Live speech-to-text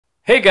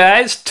Hey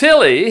guys,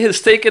 Tilly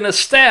has taken a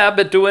stab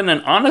at doing an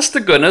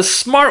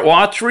honest-to-goodness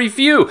smartwatch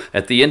review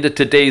at the end of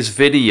today's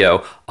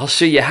video. I'll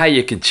show you how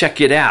you can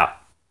check it out.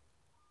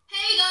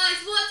 Hey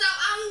guys, what's up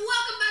and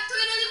welcome back to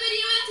another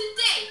video, and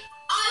today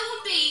I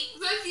will be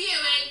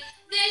reviewing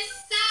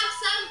this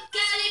Samsung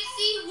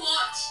Galaxy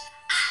Watch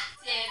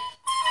Active.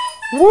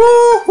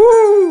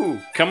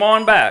 Woohoo! Come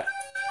on back.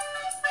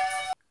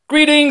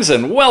 Greetings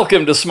and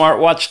welcome to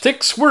Smartwatch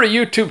Ticks. We're a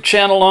YouTube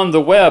channel on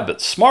the web at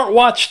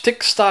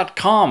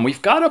smartwatchticks.com.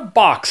 We've got a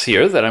box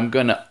here that I'm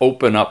going to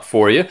open up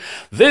for you.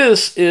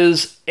 This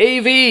is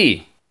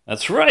AV.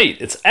 That's right,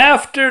 it's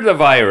after the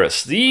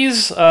virus.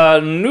 These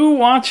new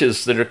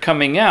watches that are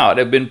coming out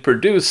have been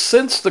produced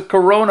since the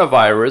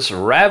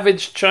coronavirus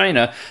ravaged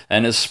China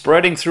and is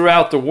spreading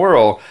throughout the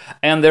world.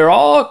 And they're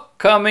all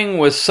coming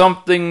with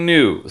something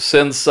new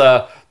since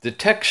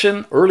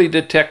early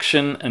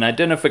detection and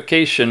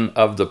identification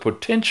of the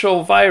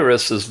potential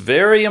virus is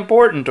very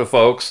important to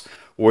folks.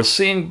 We're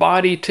seeing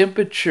body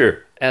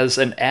temperature as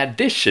an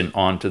addition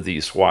onto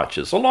these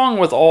watches, along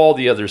with all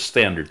the other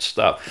standard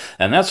stuff.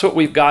 And that's what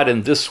we've got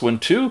in this one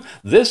too.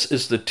 This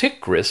is the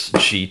Ticwris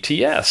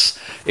GTS.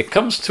 It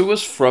comes to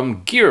us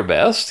from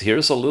Gearbest.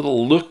 Here's a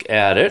little look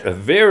at it, a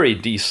very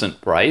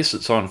decent price.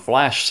 It's on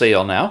flash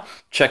sale now.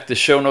 Check the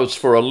show notes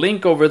for a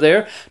link over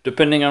there.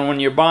 Depending on when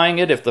you're buying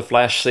it, if the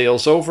flash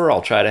sale's over,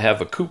 I'll try to have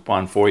a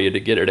coupon for you to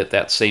get it at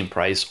that same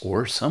price,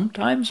 or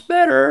sometimes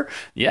better.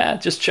 Yeah,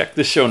 just check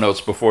the show notes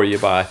before you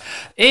buy.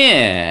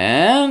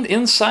 And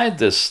inside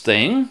this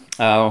thing,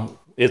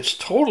 it's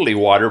totally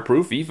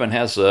waterproof, even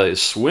has a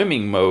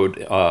swimming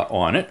mode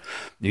on it.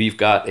 You've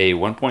got a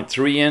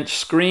 1.3-inch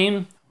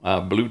screen,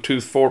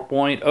 Bluetooth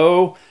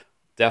 4.0,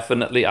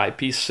 definitely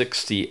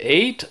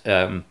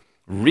IP68,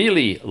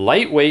 really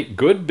lightweight,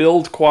 good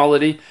build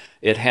quality.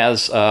 It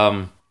has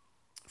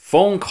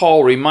phone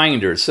call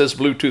reminder. It says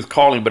Bluetooth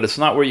calling, but it's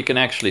not where you can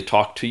actually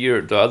talk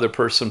to the other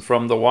person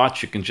from the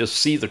watch. You can just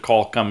see the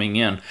call coming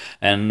in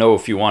and know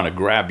if you want to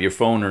grab your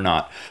phone or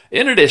not.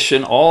 In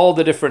addition, all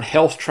the different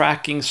health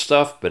tracking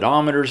stuff,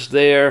 pedometers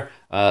there,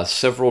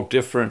 several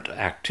different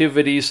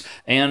activities,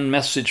 and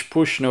message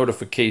push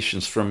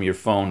notifications from your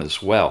phone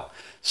as well.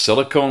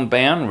 Silicone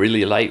band,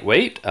 really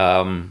lightweight,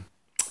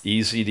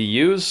 easy to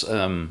use.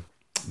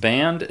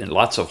 Band and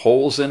lots of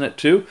holes in it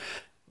too.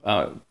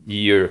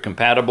 You're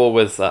compatible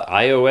with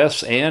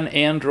iOS and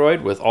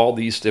Android with all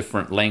these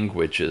different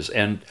languages,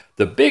 and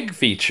the big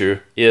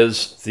feature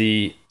is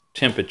the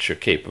temperature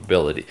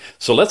capability.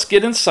 So let's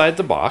get inside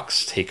the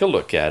box, take a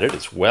look at it.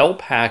 It's well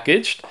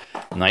packaged,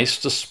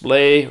 nice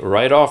display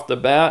right off the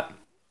bat.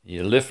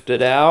 You lift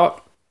it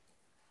out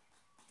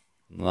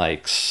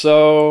like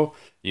so.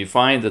 You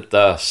find that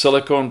the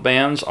silicone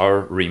bands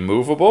are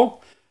removable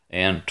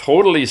and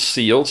totally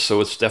sealed,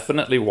 so it's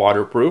definitely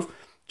waterproof.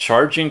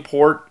 Charging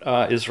port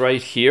is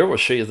right here. We'll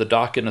show you the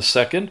dock in a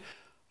second.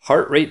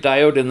 Heart rate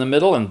diode in the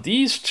middle, and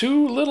these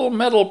two little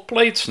metal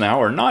plates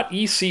now are not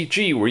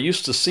ECG. We're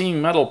used to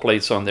seeing metal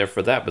plates on there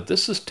for that, but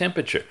this is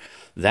temperature.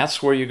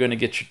 That's where you're going to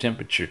get your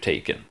temperature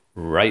taken,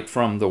 right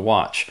from the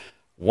watch.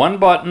 One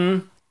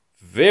button,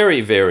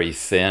 very, very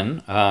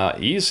thin,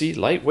 easy,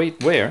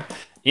 lightweight wear.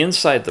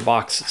 Inside the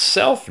box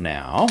itself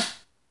now,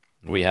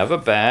 we have a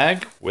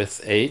bag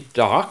with a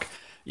dock.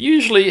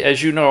 Usually,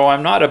 as you know,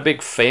 I'm not a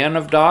big fan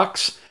of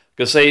docks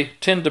because they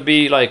tend to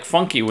be like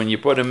funky when you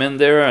put them in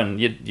there, and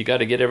you got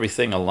to get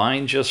everything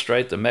aligned just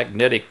right. The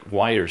magnetic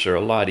wires are a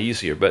lot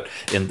easier, but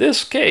in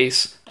this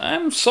case,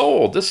 I'm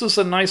sold. This is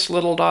a nice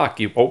little dock.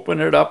 You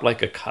open it up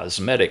like a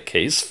cosmetic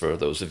case, for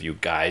those of you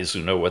guys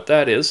who know what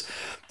that is.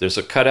 There's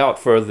a cutout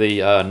for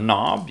the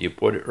knob. You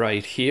put it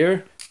right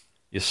here.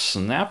 You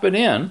snap it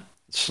in.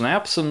 It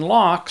snaps and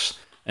locks.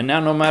 And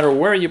now no matter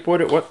where you put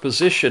it, what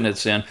position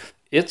it's in,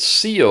 it's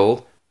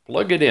sealed.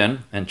 Plug it in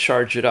and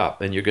charge it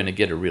up, and you're going to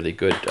get a really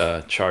good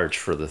charge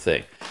for the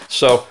thing.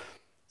 So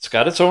it's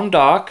got its own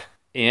dock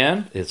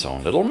and its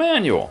own little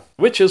manual,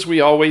 which, as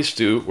we always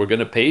do, we're going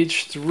to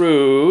page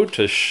through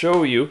to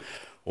show you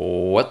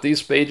what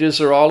these pages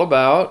are all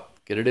about,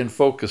 get it in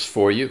focus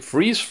for you,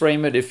 freeze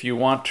frame it if you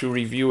want to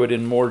review it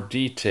in more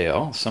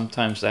detail.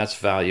 Sometimes that's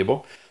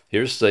valuable.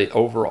 Here's the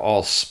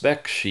overall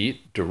spec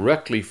sheet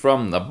directly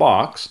from the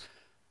box,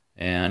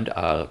 and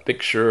a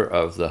picture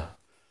of the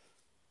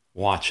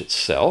watch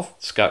itself.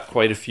 It's got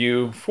quite a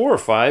few, 4 or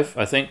 5,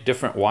 I think,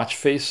 different watch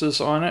faces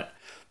on it.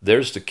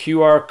 There's the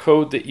QR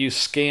code that you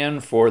scan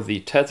for the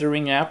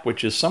Tethering app,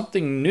 which is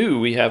something new.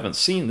 We haven't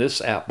seen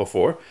this app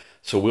before,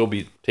 so we'll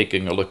be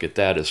taking a look at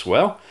that as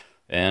well.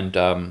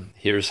 And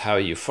here's how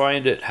you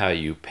find it, how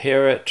you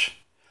pair it.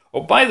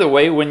 Oh, by the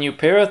way, when you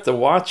pair it, the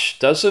watch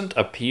doesn't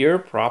appear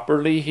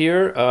properly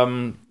here,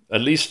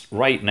 at least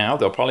right now.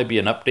 There'll probably be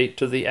an update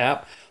to the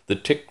app. The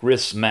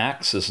Ticwris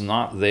Max is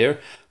not there,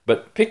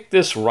 but pick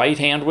this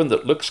right-hand one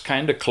that looks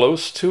kind of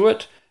close to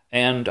it,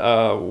 and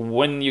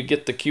when you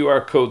get the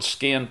QR code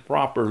scanned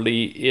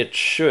properly, it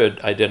should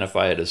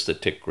identify it as the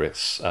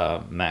Ticwris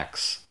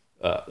Max.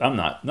 I'm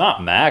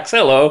not Max,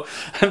 hello.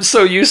 I'm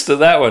so used to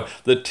that one.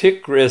 The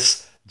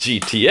Ticwris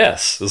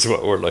GTS is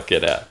what we're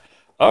looking at.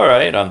 All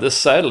right, on this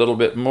side, a little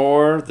bit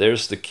more.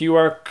 There's the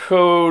QR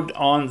code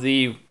on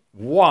the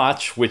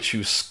watch, which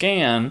you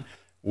scan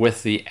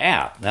with the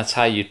app. That's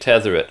how you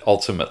tether it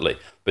ultimately.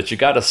 But you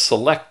got to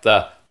select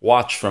the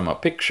watch from a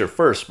picture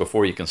first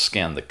before you can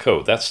scan the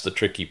code. That's the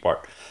tricky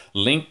part.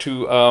 Link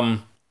to,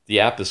 the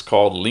app is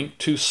called Link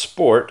to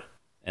Sport,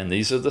 and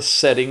these are the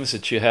settings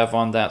that you have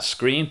on that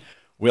screen.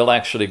 We'll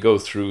actually go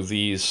through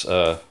these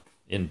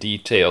in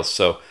detail,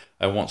 so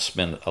I won't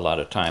spend a lot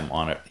of time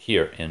on it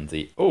here in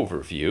the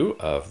overview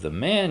of the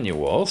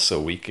manual, so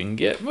we can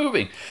get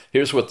moving.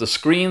 Here's what the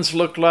screens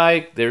look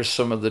like. There's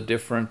some of the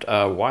different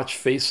watch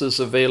faces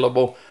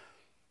available.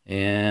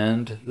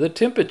 And the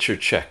temperature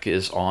check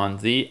is on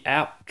the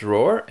app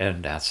drawer,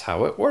 and that's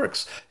how it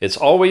works. It's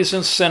always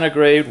in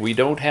centigrade. We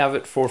don't have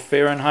it for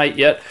Fahrenheit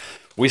yet.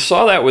 We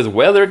saw that with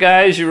weather,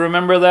 guys. You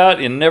remember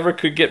that? You never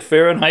could get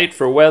Fahrenheit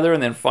for weather,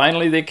 and then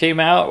finally they came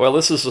out. Well,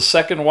 this is the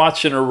second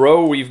watch in a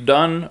row we've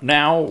done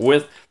now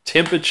with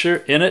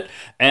temperature in it,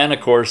 and of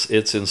course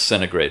it's in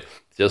centigrade.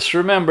 Just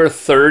remember,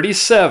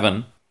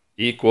 37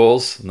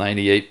 equals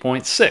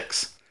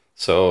 98.6.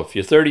 So if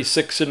you're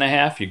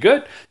 36.5, you're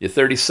good. You're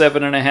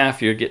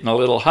 37.5, you're getting a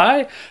little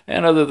high.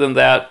 And other than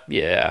that,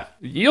 yeah,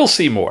 you'll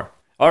see more.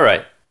 All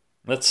right,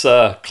 let's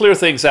clear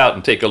things out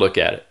and take a look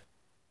at it.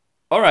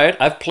 All right,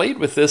 I've played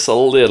with this a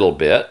little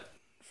bit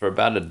for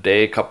about a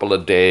day, couple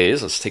of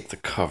days. Let's take the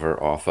cover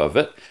off of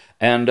it.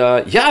 And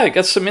yeah, I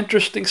got some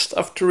interesting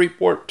stuff to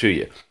report to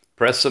you.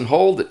 Press and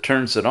hold, it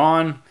turns it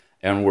on,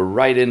 and we're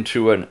right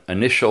into an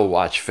initial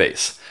watch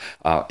face.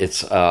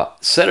 It's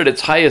set at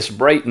its highest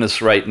brightness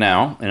right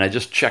now, and I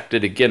just checked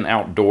it again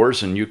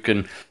outdoors, and you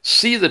can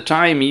see the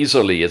time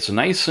easily. It's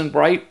nice and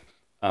bright.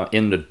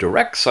 In the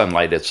direct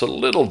sunlight, it's a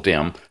little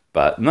dim,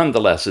 but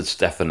nonetheless, it's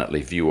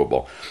definitely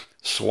viewable.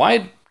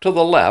 Swipe to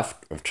the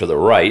left, or to the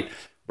right,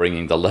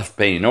 bringing the left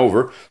pane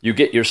over, you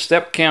get your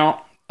step count,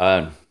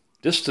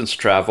 distance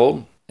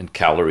traveled, and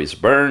calories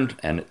burned,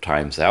 and it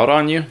times out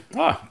on you.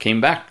 Came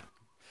back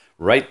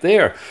right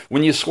there.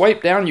 When you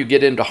swipe down, you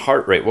get into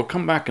heart rate. We'll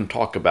come back and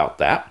talk about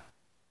that.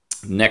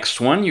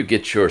 Next one, you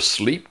get your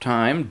sleep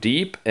time.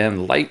 Deep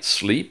and light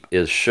sleep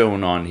is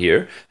shown on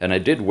here, and I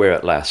did wear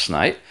it last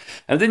night.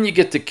 And then you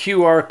get the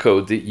QR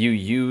code that you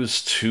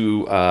use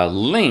to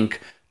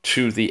link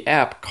to the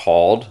app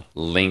called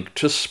Link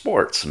to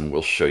Sports, and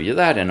we'll show you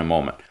that in a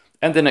moment.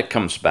 And then it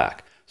comes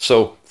back.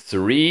 So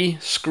 3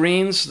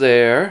 screens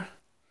there,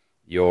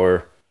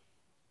 your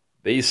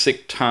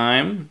basic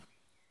time,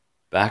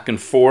 back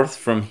and forth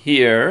from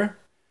here.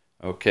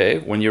 Okay,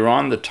 when you're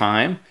on the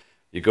time,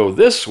 you go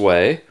this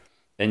way,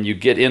 and you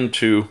get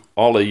into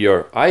all of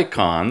your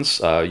icons,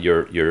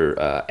 your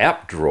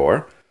app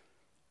drawer.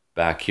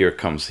 Back here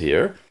comes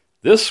here.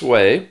 This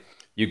way,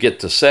 you get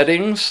to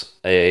settings,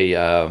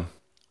 a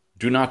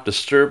do not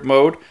disturb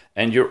mode,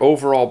 and your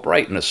overall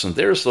brightness. And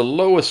there's the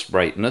lowest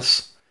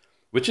brightness,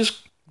 which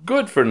is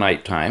good for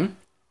nighttime,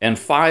 and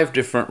 5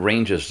 different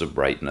ranges of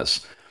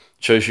brightness.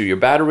 Shows you your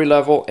battery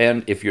level,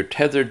 and if you're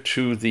tethered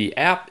to the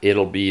app,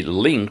 it'll be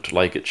linked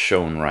like it's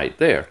shown right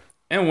there.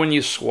 And when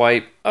you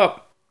swipe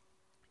up,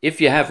 if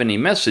you have any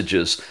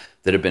messages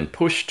that have been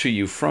pushed to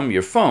you from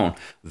your phone,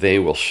 they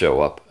will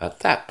show up at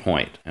that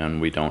point, and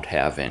we don't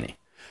have any.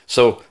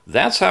 So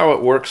that's how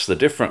it works, the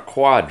different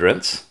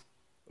quadrants.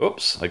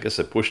 Oops, I guess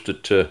I pushed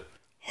it to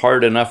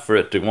hard enough for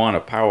it to want to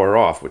power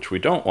off, which we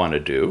don't want to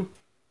do.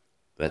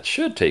 That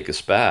should take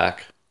us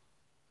back.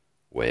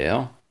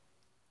 Well,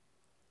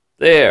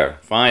 there,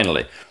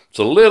 finally. It's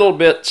a little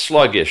bit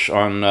sluggish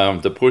on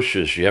the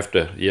pushes. You have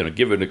to,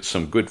 give it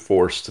some good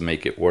force to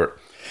make it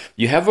work.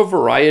 You have a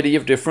variety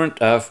of different,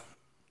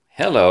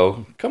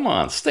 hello, come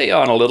on, stay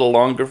on a little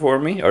longer for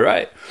me, all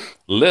right.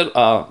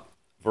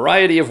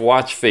 Variety of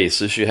watch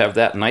faces. You have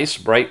that nice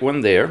bright one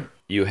there.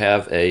 You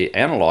have a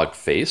analog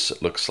face.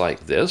 It looks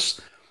like this,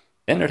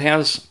 and it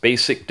has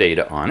basic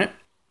data on it,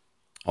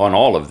 on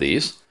all of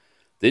these.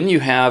 Then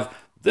you have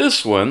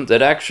this one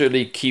that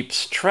actually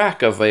keeps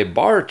track of a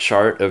bar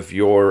chart of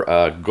your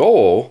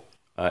goal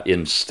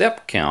in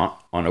step count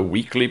on a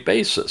weekly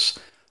basis.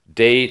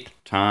 Date,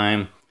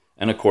 time,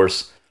 and of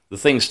course, the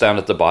things down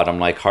at the bottom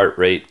like heart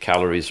rate,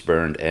 calories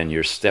burned, and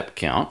your step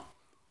count.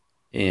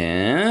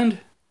 And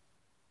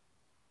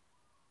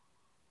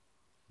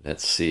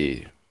let's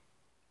see.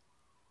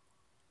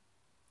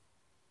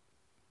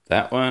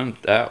 That one,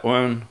 that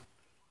one,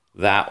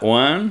 that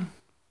one,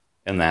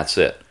 and that's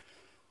it.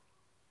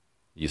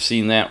 You've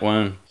seen that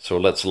one, so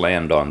let's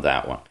land on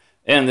that one.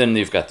 And then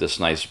you've got this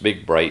nice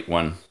big bright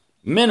one.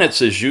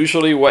 Minutes is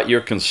usually what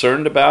you're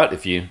concerned about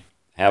if you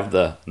have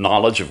the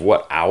knowledge of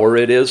what hour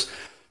it is.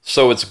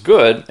 So it's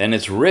good, and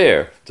it's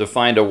rare to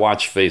find a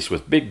watch face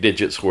with big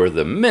digits where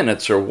the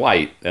minutes are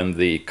white and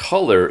the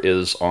color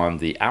is on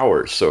the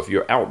hours. So if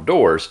you're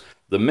outdoors,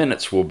 the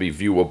minutes will be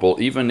viewable,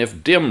 even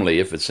if dimly,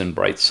 if it's in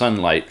bright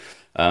sunlight,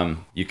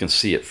 you can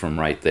see it from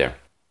right there.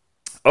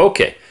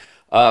 Okay,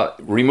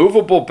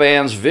 removable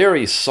bands,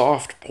 very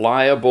soft,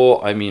 pliable,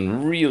 I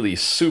mean really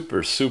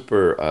super,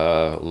 super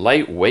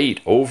lightweight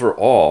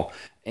overall.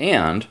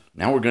 And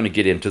now we're going to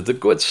get into the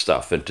good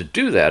stuff. And to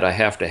do that, I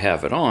have to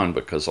have it on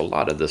because a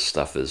lot of this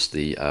stuff is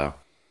the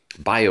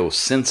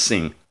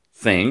biosensing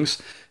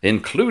things,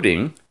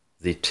 including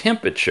the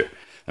temperature.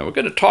 Now we're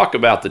going to talk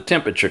about the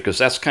temperature because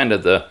that's kind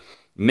of the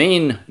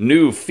main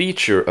new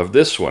feature of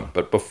this one.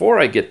 But before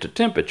I get to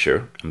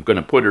temperature, I'm going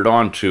to put it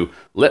on to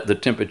let the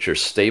temperature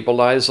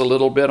stabilize a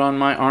little bit on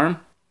my arm.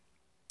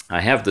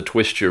 I have the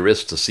twist your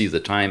wrist to see the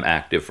time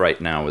active right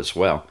now as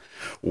well.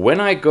 When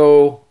I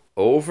go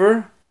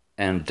over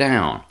and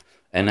down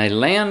and I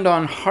land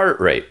on heart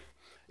rate,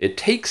 it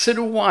takes it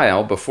a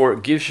while before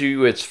it gives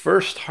you its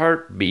first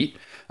heartbeat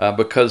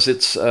because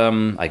it's,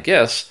 I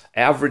guess,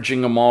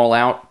 averaging them all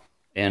out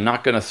and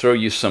not going to throw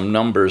you some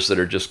numbers that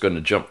are just going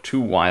to jump too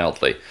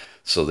wildly.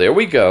 So there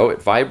we go.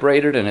 It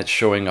vibrated and it's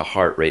showing a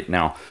heart rate.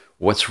 Now,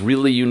 what's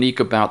really unique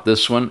about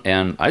this one,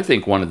 and I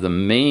think one of the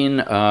main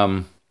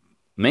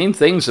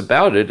things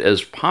about it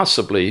as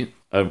possibly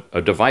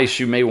a device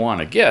you may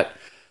want to get,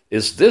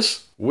 is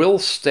this will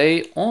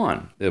stay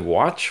on. The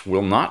watch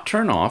will not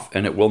turn off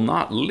and it will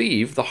not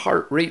leave the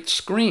heart rate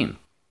screen.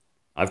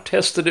 I've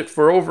tested it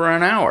for over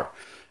an hour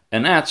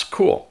and that's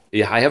cool.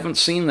 Yeah, I haven't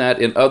seen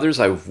that in others.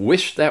 I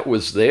wish that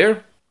was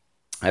there.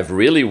 I've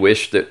really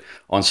wished that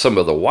on some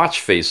of the watch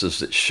faces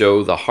that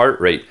show the heart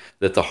rate,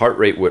 that the heart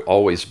rate would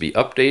always be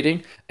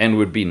updating and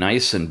would be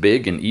nice and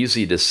big and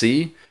easy to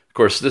see. Of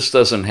course, this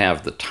doesn't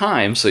have the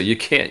time, so you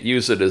can't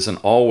use it as an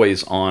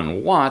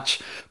always-on watch,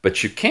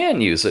 but you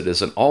can use it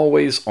as an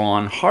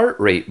always-on heart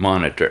rate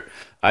monitor.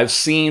 I've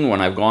seen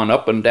when I've gone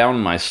up and down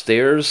my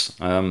stairs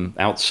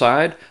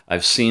outside,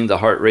 I've seen the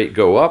heart rate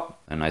go up,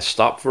 and I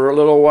stop for a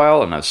little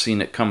while, and I've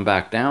seen it come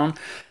back down.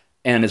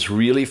 And it's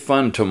really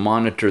fun to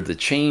monitor the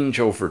change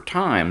over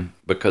time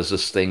because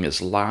this thing is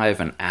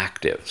live and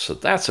active. So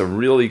that's a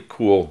really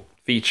cool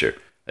feature.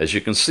 As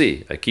you can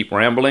see, I keep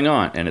rambling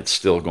on, and it's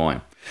still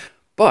going.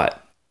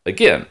 But,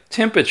 again,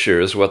 temperature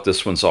is what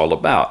this one's all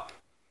about.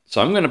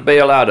 So I'm going to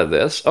bail out of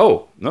this.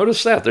 Oh,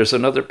 notice that. There's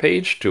another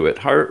page to it.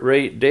 Heart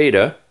rate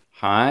data,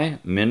 high,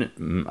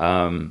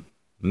 minimum,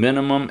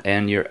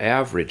 and your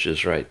average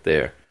is right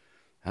there.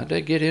 How did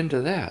I get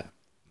into that?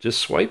 Just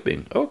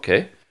swiping.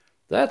 Okay,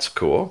 that's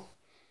cool.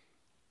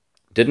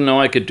 Didn't know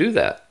I could do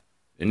that.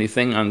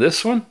 Anything on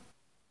this one?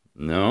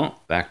 No.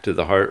 Back to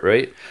the heart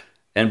rate.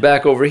 And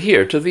back over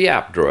here to the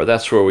app drawer.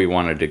 That's where we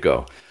wanted to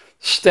go.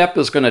 Step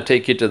is going to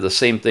take you to the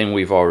same thing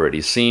we've already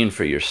seen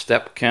for your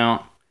step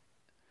count.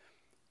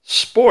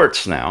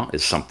 Sports now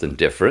is something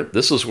different.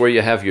 This is where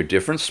you have your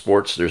different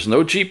sports. There's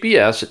no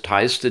GPS. It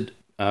ties to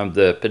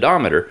the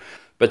pedometer.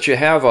 But you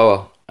have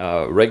a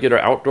regular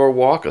outdoor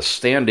walk, a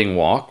standing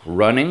walk,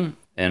 running,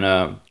 and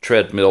a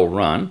treadmill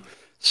run,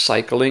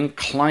 cycling,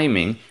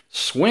 climbing.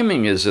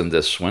 Swimming is in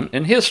this one,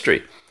 and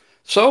history.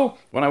 So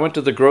when I went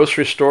to the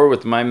grocery store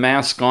with my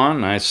mask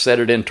on, I set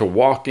it into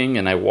walking,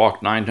 and I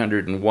walked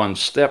 901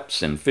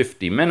 steps in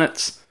 50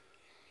 minutes.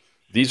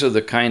 These are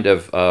the kind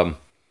of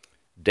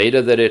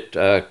data that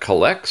it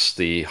collects,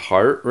 the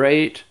heart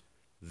rate,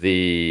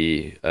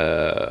 the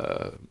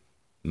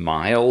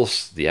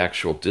miles, the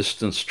actual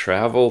distance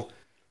traveled,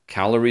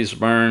 calories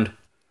burned,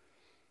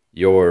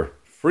 your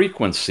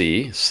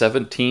frequency,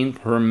 17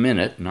 per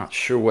minute, not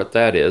sure what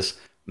that is,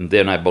 and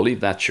then I believe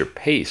that's your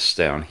pace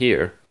down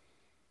here.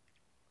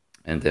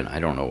 And then I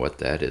don't know what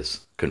that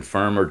is.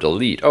 Confirm or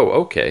delete. Oh,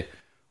 okay.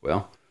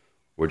 Well,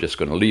 we're just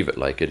going to leave it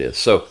like it is.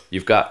 So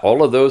you've got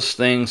all of those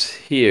things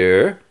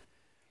here,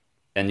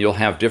 and you'll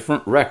have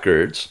different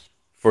records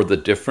for the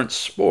different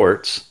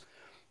sports.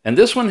 And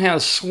this one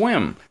has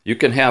swim. You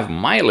can have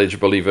mileage,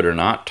 believe it or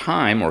not,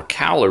 time or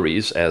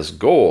calories as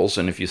goals.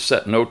 And if you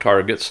set no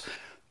targets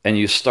and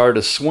you start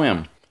a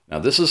swim. Now,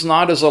 this is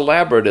not as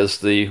elaborate as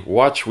the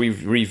watch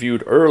we've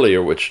reviewed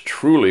earlier, which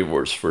truly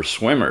was for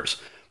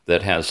swimmers,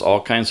 that has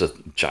all kinds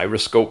of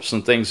gyroscopes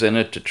and things in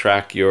it to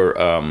track your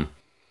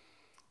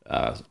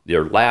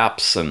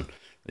laps and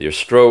your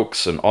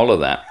strokes and all of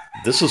that.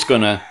 This is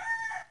going to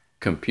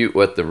compute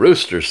what the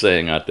rooster's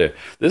saying out there.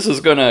 This is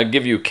going to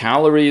give you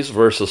calories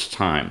versus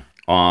time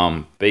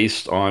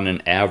based on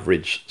an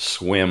average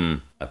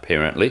swim,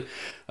 apparently.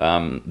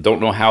 Don't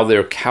know how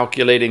they're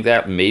calculating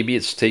that. Maybe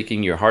it's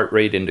taking your heart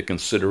rate into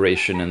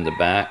consideration in the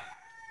back.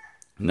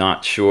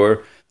 Not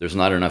sure. There's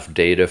not enough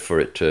data for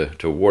it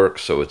to work,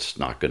 so it's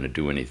not going to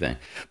do anything.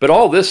 But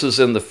all this is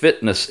in the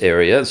fitness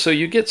area, so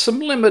you get some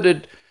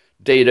limited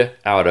data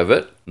out of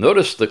it.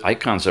 Notice the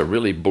icons are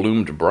really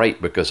bloomed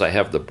bright because I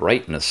have the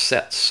brightness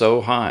set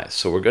so high.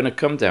 So we're going to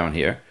come down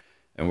here,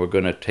 and we're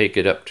going to take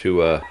it up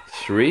to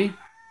 3.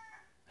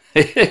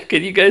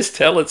 Can you guys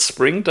tell it's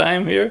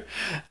springtime here?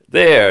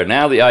 There,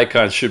 now the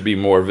icons should be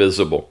more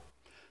visible.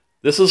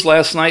 This is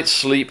last night's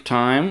sleep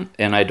time,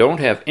 and I don't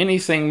have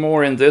anything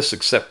more in this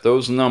except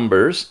those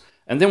numbers.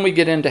 And then we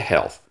get into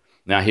health.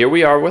 Now here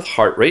we are with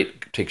heart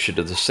rate. It takes you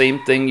to the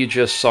same thing you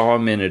just saw a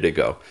minute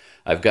ago.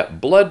 I've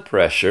got blood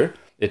pressure.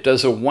 It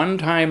does a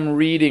one-time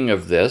reading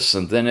of this,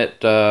 and then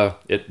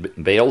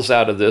it bails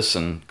out of this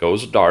and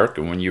goes dark.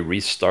 And when you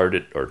restart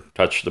it or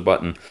touch the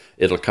button,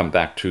 it'll come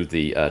back to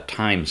the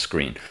time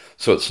screen.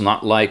 So it's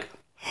not like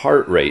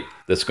heart rate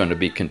that's going to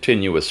be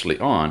continuously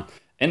on.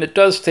 And it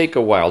does take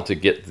a while to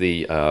get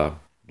the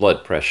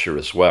blood pressure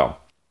as well.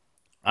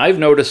 I've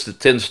noticed it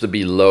tends to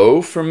be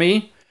low for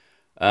me,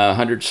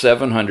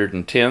 107,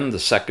 110. The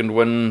second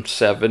one,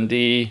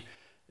 70.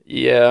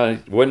 Yeah,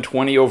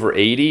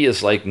 120/80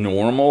 is like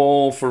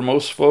normal for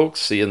most folks.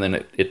 See, and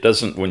then it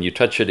doesn't, when you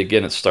touch it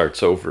again, it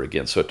starts over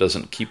again. So it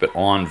doesn't keep it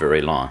on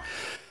very long.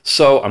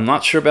 So I'm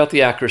not sure about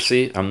the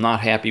accuracy. I'm not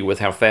happy with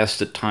how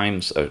fast it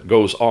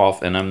goes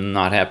off. And I'm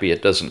not happy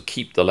it doesn't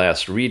keep the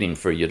last reading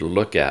for you to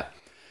look at.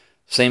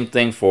 Same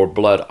thing for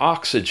blood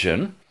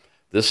oxygen.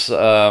 This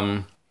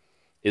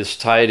is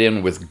tied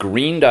in with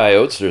green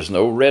diodes. There's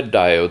no red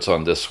diodes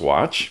on this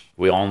watch.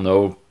 We all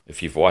know,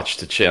 if you've watched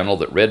the channel,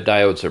 that red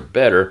diodes are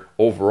better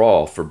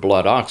overall for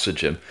blood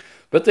oxygen,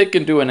 but they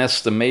can do an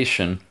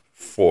estimation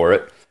for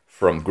it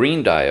from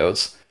green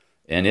diodes,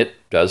 and it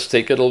does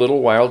take it a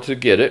little while to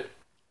get it.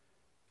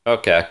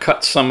 Okay, I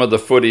cut some of the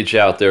footage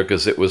out there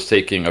because it was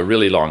taking a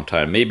really long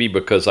time, maybe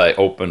because I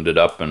opened it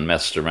up and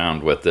messed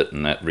around with it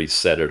and that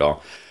reset it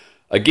all.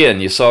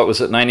 Again, you saw it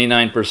was at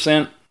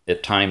 99%,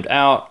 it timed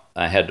out,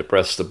 I had to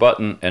press the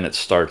button, and it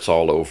starts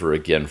all over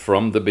again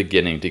from the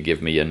beginning to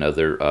give me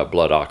another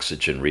blood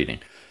oxygen reading.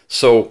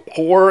 So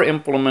poor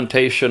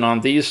implementation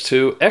on these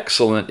two,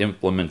 excellent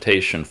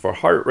implementation for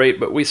heart rate,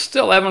 but we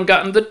still haven't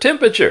gotten the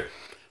temperature.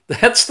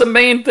 That's the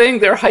main thing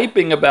they're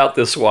hyping about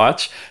this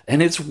watch,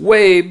 and it's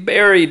way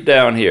buried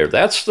down here.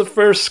 That's the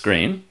first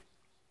screen.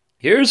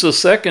 Here's a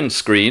second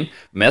screen,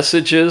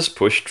 messages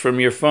pushed from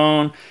your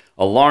phone,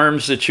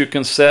 alarms that you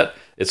can set.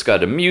 It's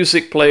got a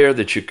music player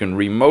that you can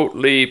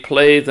remotely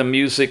play the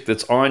music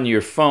that's on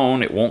your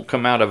phone. It won't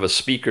come out of a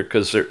speaker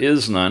because there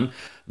is none.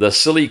 The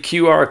silly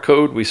QR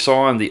code we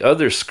saw on the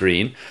other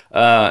screen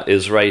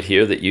is right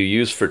here that you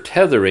use for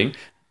tethering.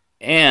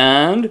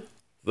 And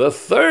the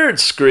third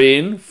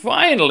screen,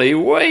 finally,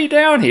 way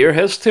down here,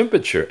 has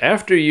temperature.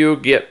 After you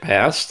get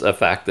past the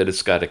fact that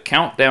it's got a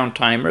countdown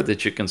timer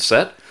that you can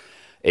set,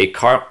 a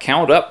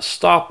count-up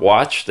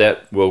stopwatch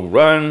that will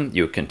run.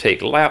 You can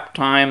take lap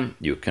time,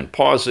 you can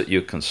pause it,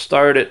 you can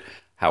start it.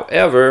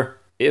 However,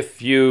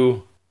 if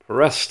you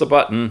press the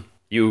button,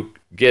 you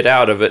get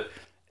out of it,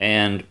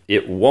 and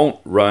it won't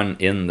run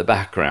in the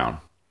background.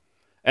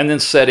 And then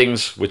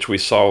settings, which we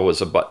saw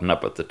was a button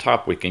up at the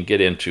top we can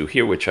get into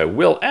here, which I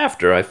will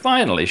after I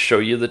finally show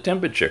you the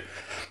temperature.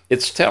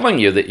 It's telling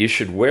you that you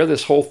should wear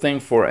this whole thing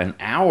for an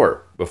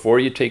hour before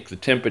you take the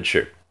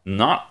temperature.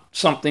 Not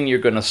something you're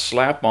going to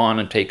slap on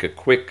and take a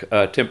quick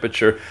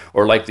temperature,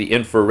 or like the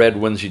infrared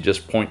ones you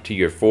just point to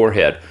your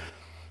forehead.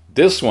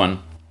 This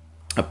one,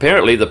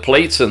 apparently the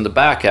plates in the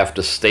back have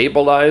to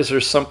stabilize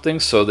or something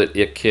so that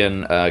it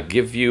can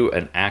give you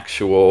an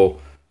actual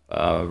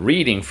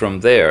reading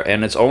from there.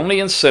 And it's only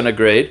in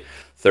centigrade,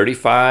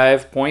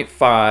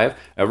 35.5.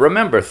 Now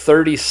remember,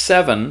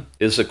 37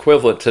 is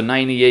equivalent to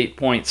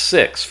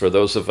 98.6 for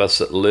those of us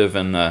that live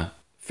in the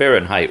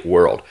Fahrenheit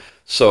world.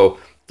 So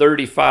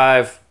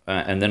 35,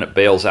 and then it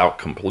bails out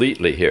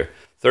completely here.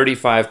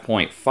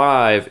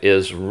 35.5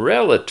 is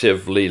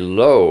relatively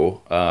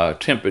low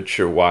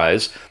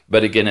temperature-wise,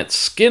 but again, it's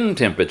skin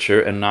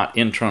temperature and not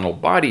internal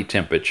body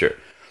temperature.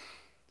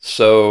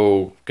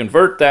 So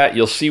convert that,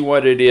 you'll see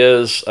what it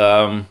is.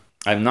 I'm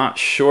not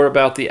sure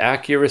about the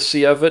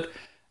accuracy of it,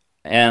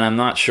 and I'm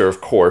not sure, of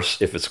course,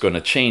 if it's going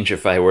to change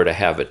if I were to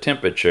have a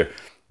temperature,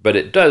 but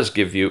it does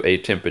give you a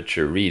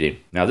temperature reading.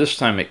 Now this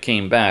time it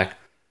came back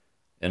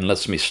and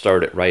lets me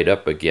start it right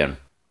up again.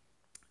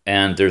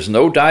 And there's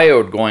no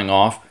diode going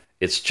off.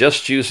 It's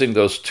just using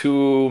those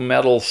two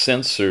metal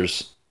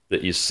sensors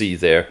that you see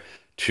there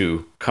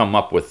to come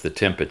up with the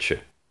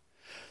temperature.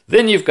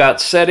 Then you've got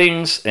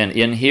settings, and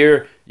in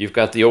here you've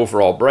got the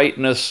overall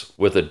brightness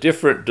with a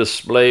different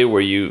display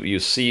where you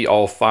see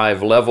all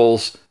 5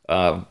 levels,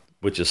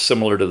 which is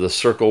similar to the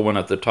circle one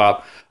at the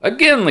top.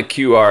 Again, the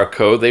QR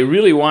code. They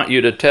really want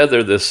you to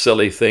tether this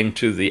silly thing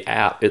to the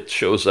app. It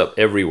shows up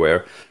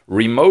everywhere.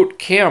 Remote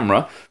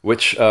camera,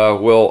 which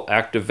will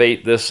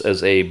activate this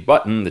as a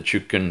button that you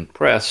can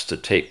press to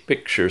take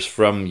pictures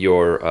from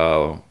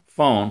your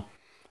phone.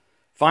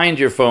 Find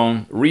your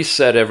phone,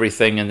 reset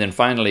everything, and then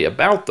finally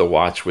about the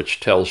watch, which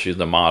tells you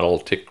the model,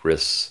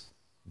 Ticwris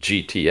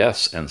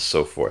GTS, and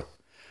so forth.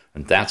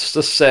 And that's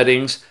the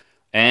settings,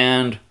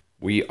 and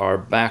we are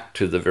back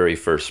to the very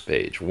first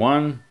page.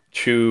 1,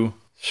 2,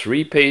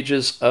 3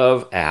 pages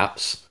of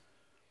apps.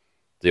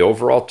 The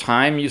overall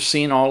time, you've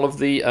seen all of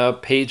the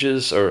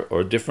pages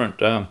or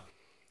different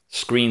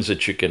screens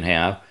that you can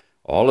have.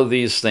 All of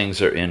these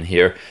things are in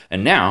here.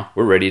 And now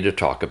we're ready to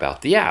talk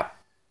about the app.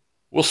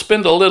 We'll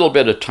spend a little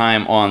bit of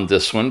time on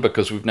this one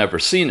because we've never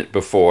seen it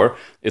before.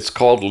 It's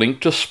called Link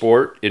to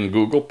Sport in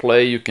Google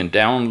Play. You can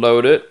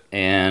download it,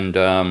 and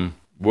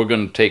we're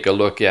going to take a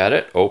look at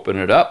it, open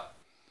it up.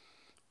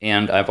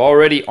 And I've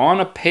already on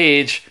a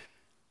page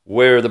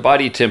where the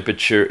body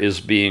temperature is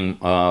being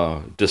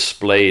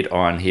displayed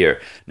on here.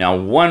 Now,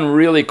 one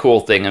really cool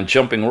thing, I'm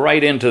jumping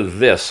right into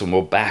this, and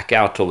we'll back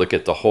out to look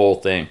at the whole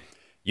thing.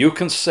 You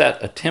can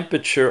set a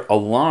temperature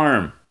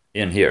alarm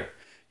in here.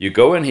 You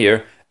go in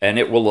here, and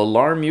it will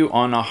alarm you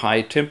on a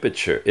high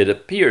temperature. It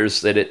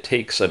appears that it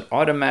takes an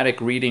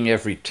automatic reading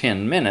every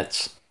 10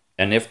 minutes,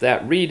 and if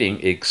that reading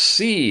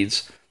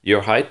exceeds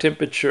your high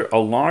temperature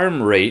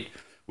alarm rate,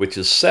 which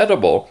is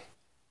settable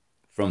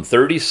from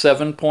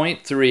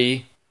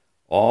 37.3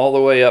 all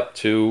the way up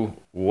to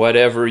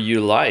whatever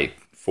you like,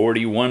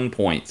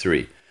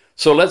 41.3.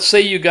 So let's say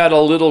you got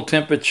a little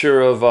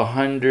temperature of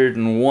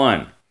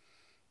 101,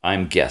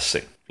 I'm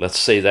guessing. Let's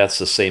say that's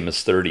the same as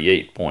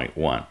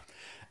 38.1.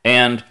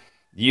 And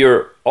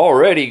you're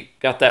already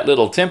got that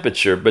little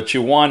temperature, but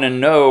you want to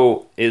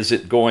know, is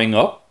it going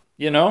up?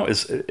 You know,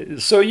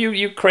 so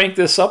you crank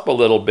this up a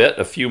little bit,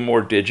 a few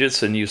more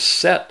digits, and you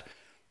set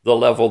the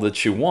level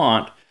that you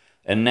want.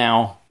 And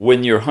now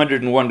when your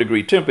 101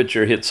 degree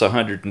temperature hits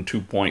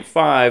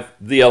 102.5,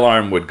 the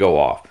alarm would go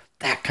off.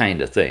 That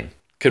kind of thing.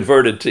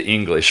 Converted to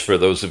English for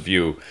those of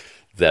you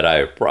that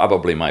are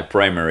probably my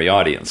primary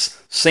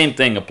audience. Same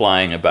thing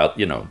applying about,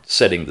 you know,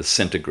 setting the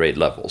centigrade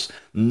levels.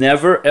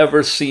 Never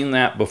ever seen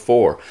that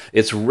before.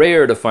 It's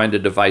rare to find a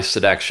device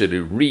that actually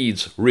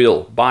reads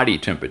real body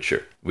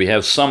temperature. We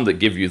have some that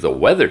give you the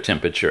weather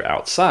temperature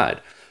outside,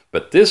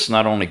 but this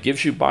not only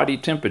gives you body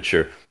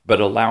temperature, but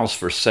allows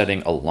for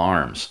setting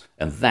alarms,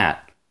 and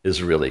that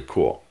is really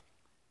cool.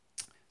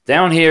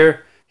 Down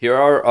here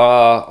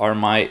are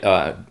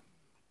my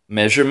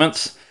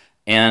measurements,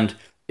 and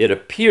it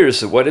appears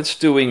that what it's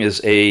doing is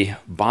a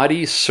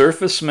body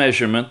surface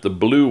measurement, the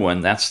blue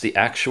one, that's the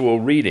actual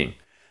reading.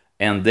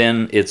 And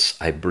then it's,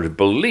 I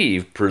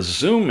believe,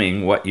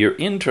 presuming what your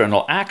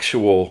internal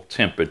actual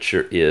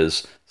temperature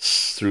is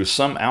through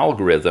some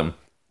algorithm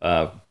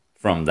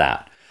from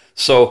that.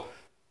 So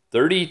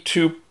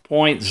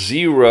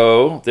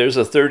 32.0, there's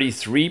a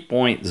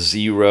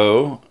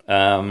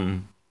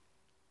 33.0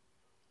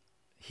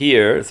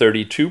 here,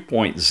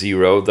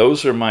 32.0,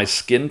 those are my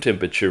skin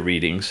temperature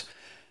readings.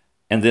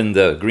 And then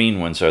the green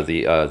ones are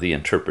the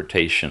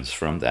interpretations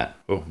from that.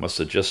 Oh, must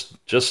have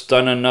just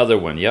done another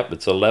one. Yep,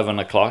 it's 11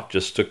 o'clock,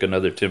 just took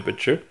another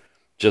temperature,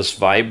 just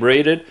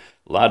vibrated.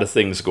 A lot of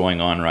things going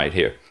on right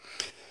here.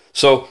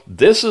 So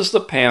this is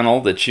the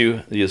panel that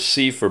you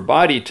see for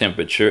body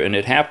temperature, and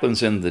it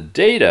happens in the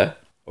data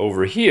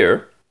over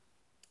here.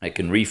 I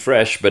can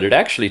refresh, but it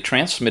actually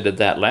transmitted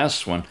that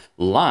last one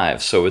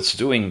live, so it's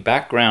doing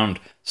background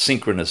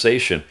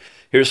synchronization.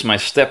 Here's my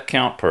step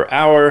count per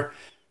hour.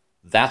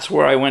 That's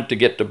where I went to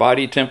get to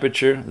body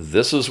temperature.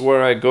 This is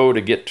where I go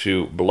to get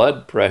to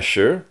blood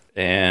pressure,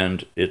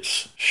 and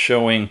it's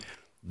showing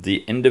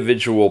the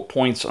individual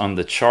points on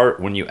the chart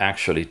when you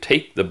actually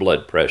take the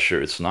blood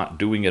pressure. It's not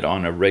doing it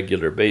on a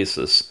regular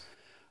basis,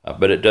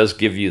 but it does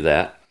give you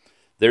that.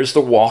 There's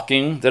the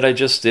walking that I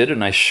just did,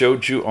 and I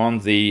showed you on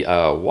the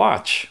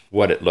watch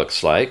what it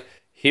looks like.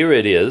 Here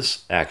it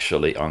is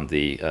actually on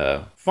the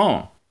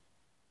phone.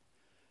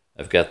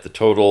 I've got the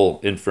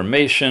total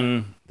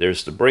information.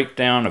 There's the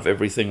breakdown of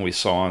everything we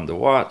saw on the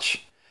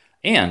watch.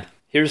 And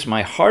here's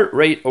my heart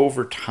rate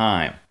over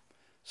time.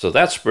 So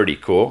that's pretty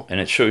cool. And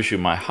it shows you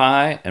my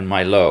high and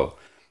my low.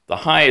 The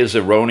high is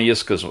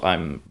erroneous because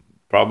I'm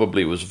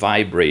probably was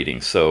vibrating.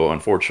 So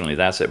unfortunately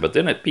that's it. But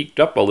then it peaked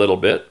up a little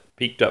bit,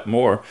 peaked up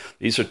more.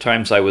 These are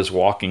times I was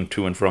walking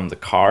to and from the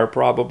car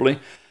probably.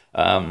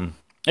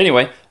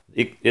 Anyway,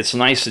 it's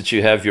nice that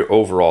you have your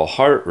overall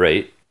heart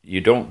rate. You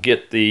don't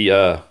get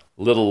the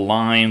little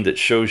line that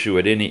shows you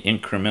at any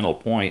incremental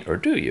point, or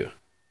do you?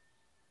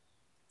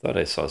 Thought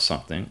I saw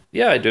something.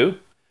 Yeah, I do.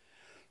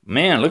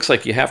 Man, it looks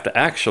like you have to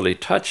actually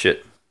touch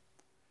it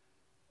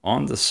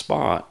on the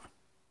spot.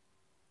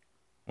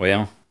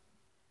 Well,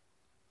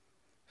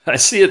 I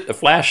see it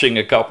flashing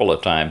a couple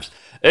of times.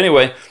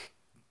 Anyway,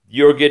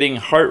 you're getting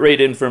heart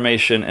rate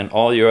information and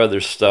all your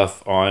other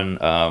stuff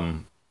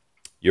on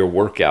your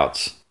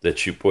workouts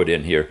that you put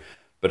in here.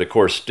 But of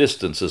course,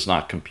 distance is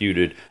not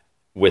computed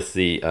with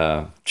the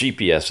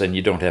GPS, and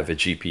you don't have a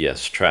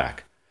GPS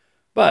track.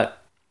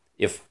 But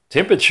if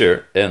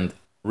temperature and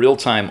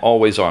real-time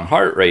always-on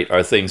heart rate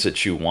are things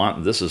that you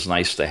want, this is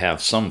nice to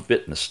have some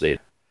fitness data.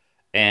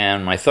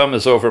 And my thumb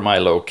is over my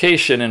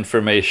location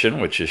information,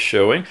 which is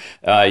showing.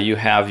 You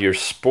have your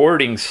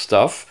sporting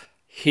stuff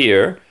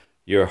here,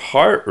 your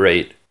heart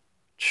rate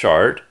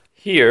chart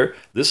here.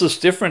 This is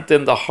different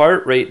than the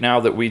heart rate now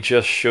that we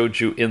just showed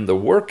you in the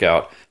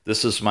workout.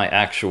 This is my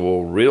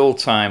actual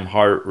real-time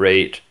heart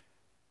rate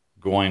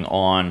going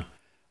on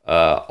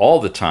all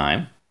the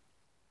time.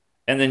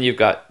 And then you've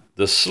got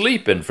the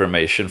sleep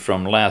information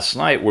from last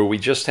night where we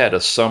just had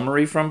a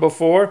summary from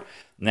before.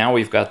 Now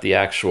we've got the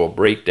actual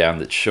breakdown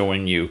that's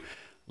showing you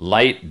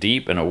light,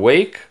 deep, and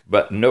awake,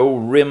 but no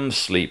REM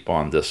sleep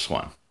on this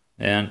one.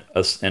 And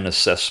an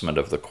assessment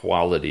of the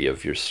quality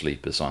of your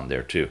sleep is on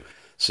there too.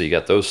 So you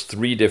got those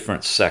three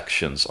different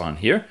sections on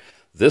here.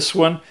 This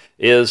one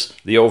is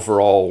the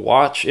overall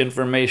watch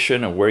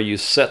information and where you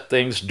set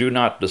things. Do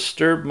not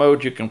disturb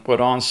mode you can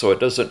put on so it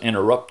doesn't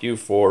interrupt you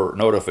for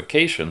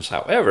notifications.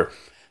 However,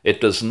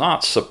 it does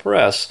not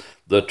suppress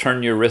the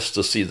turn your wrist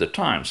to see the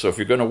time. So if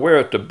you're going to wear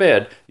it to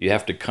bed, you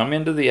have to come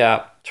into the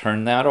app,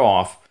 turn that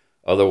off.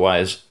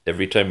 Otherwise,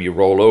 every time you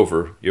roll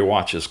over, your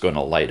watch is going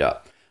to light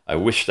up. I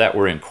wish that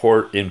were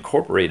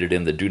incorporated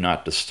in the do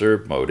not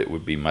disturb mode. It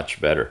would be much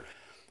better.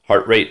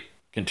 Heart rate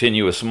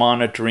continuous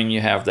monitoring,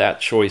 you have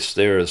that choice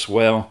there as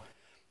well.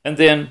 And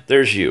then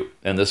there's you.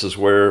 And this is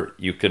where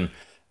you can,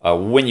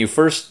 when you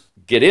first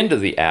get into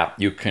the app,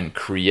 you can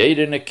create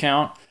an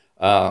account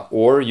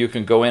or you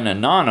can go in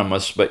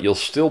anonymous, but you'll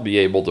still be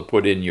able to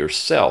put in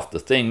yourself. The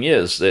thing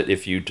is that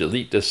if you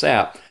delete this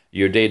app,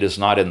 your data is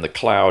not in the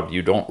cloud.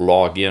 You don't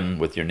log in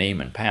with your name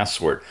and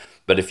password.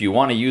 But if you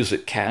want to use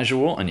it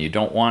casual and you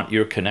don't want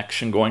your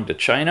connection going to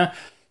China,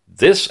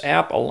 this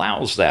app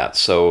allows that.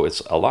 So it's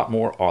a lot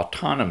more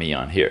autonomy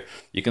on here.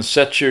 You can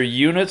set your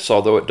units,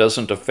 although it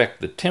doesn't affect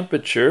the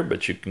temperature,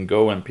 but you can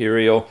go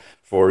imperial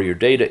for your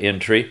data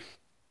entry.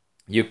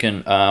 You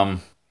can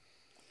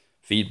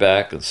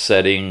feedback and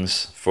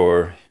settings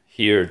for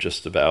here,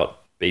 just about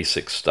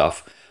basic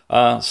stuff.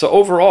 So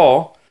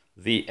overall,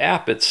 the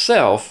app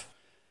itself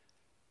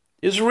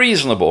is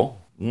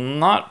reasonable,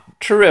 not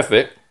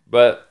terrific,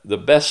 but the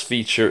best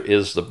feature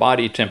is the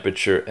body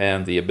temperature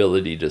and the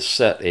ability to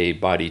set a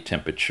body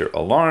temperature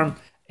alarm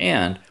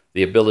and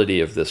the ability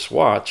of this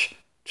watch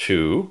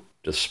to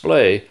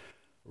display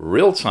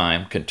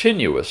real-time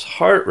continuous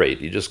heart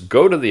rate. You just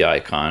go to the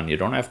icon, you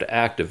don't have to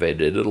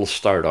activate it, it'll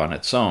start on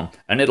its own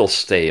and it'll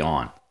stay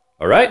on.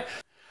 All right?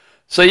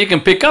 So you can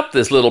pick up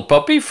this little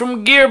puppy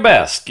from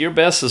Gearbest.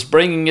 Gearbest is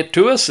bringing it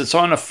to us. It's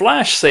on a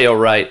flash sale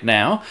right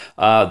now.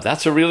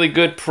 That's a really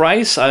good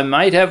price. I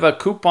might have a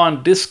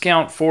coupon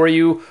discount for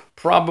you.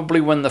 Probably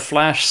when the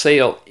flash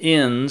sale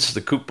ends,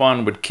 the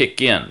coupon would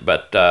kick in.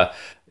 But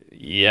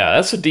yeah,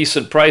 that's a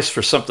decent price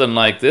for something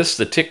like this.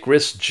 The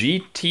Ticwris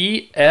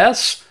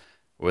GTS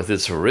with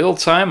its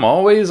real-time,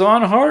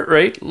 always-on heart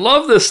rate.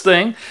 Love this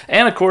thing.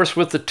 And of course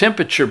with the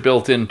temperature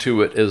built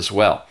into it as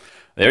well.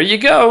 There you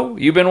go.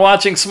 You've been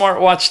watching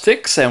Smartwatch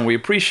Ticks, and we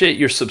appreciate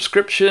your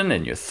subscription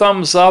and your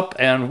thumbs up,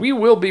 and we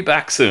will be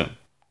back soon.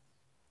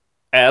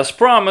 As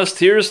promised,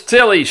 here's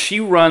Tilly.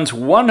 She runs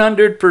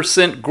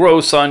 100%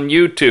 gross on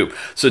YouTube.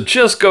 So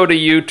just go to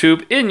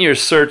YouTube, in your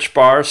search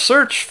bar,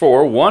 search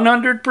for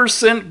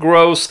 100%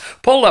 gross,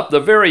 pull up the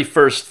very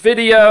first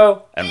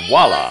video, and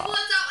voila. What's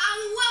up,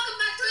 and welcome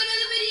back to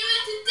another video,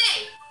 and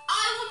today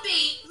I will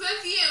be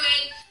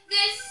reviewing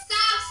this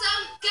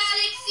Samsung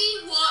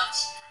Galaxy Watch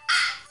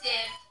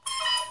Active.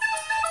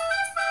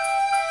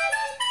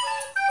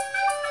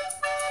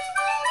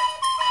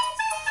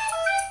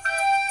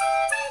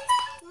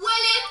 Will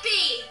it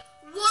be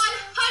 100%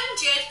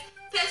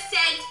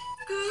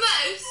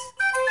 gross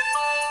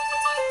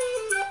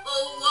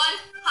or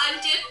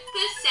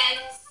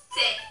 100%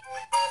 sick?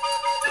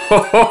 Ho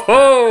ho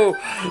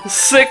ho!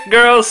 Sick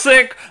girl,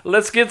 sick!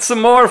 Let's get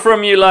some more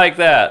from you like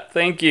that.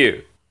 Thank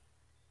you.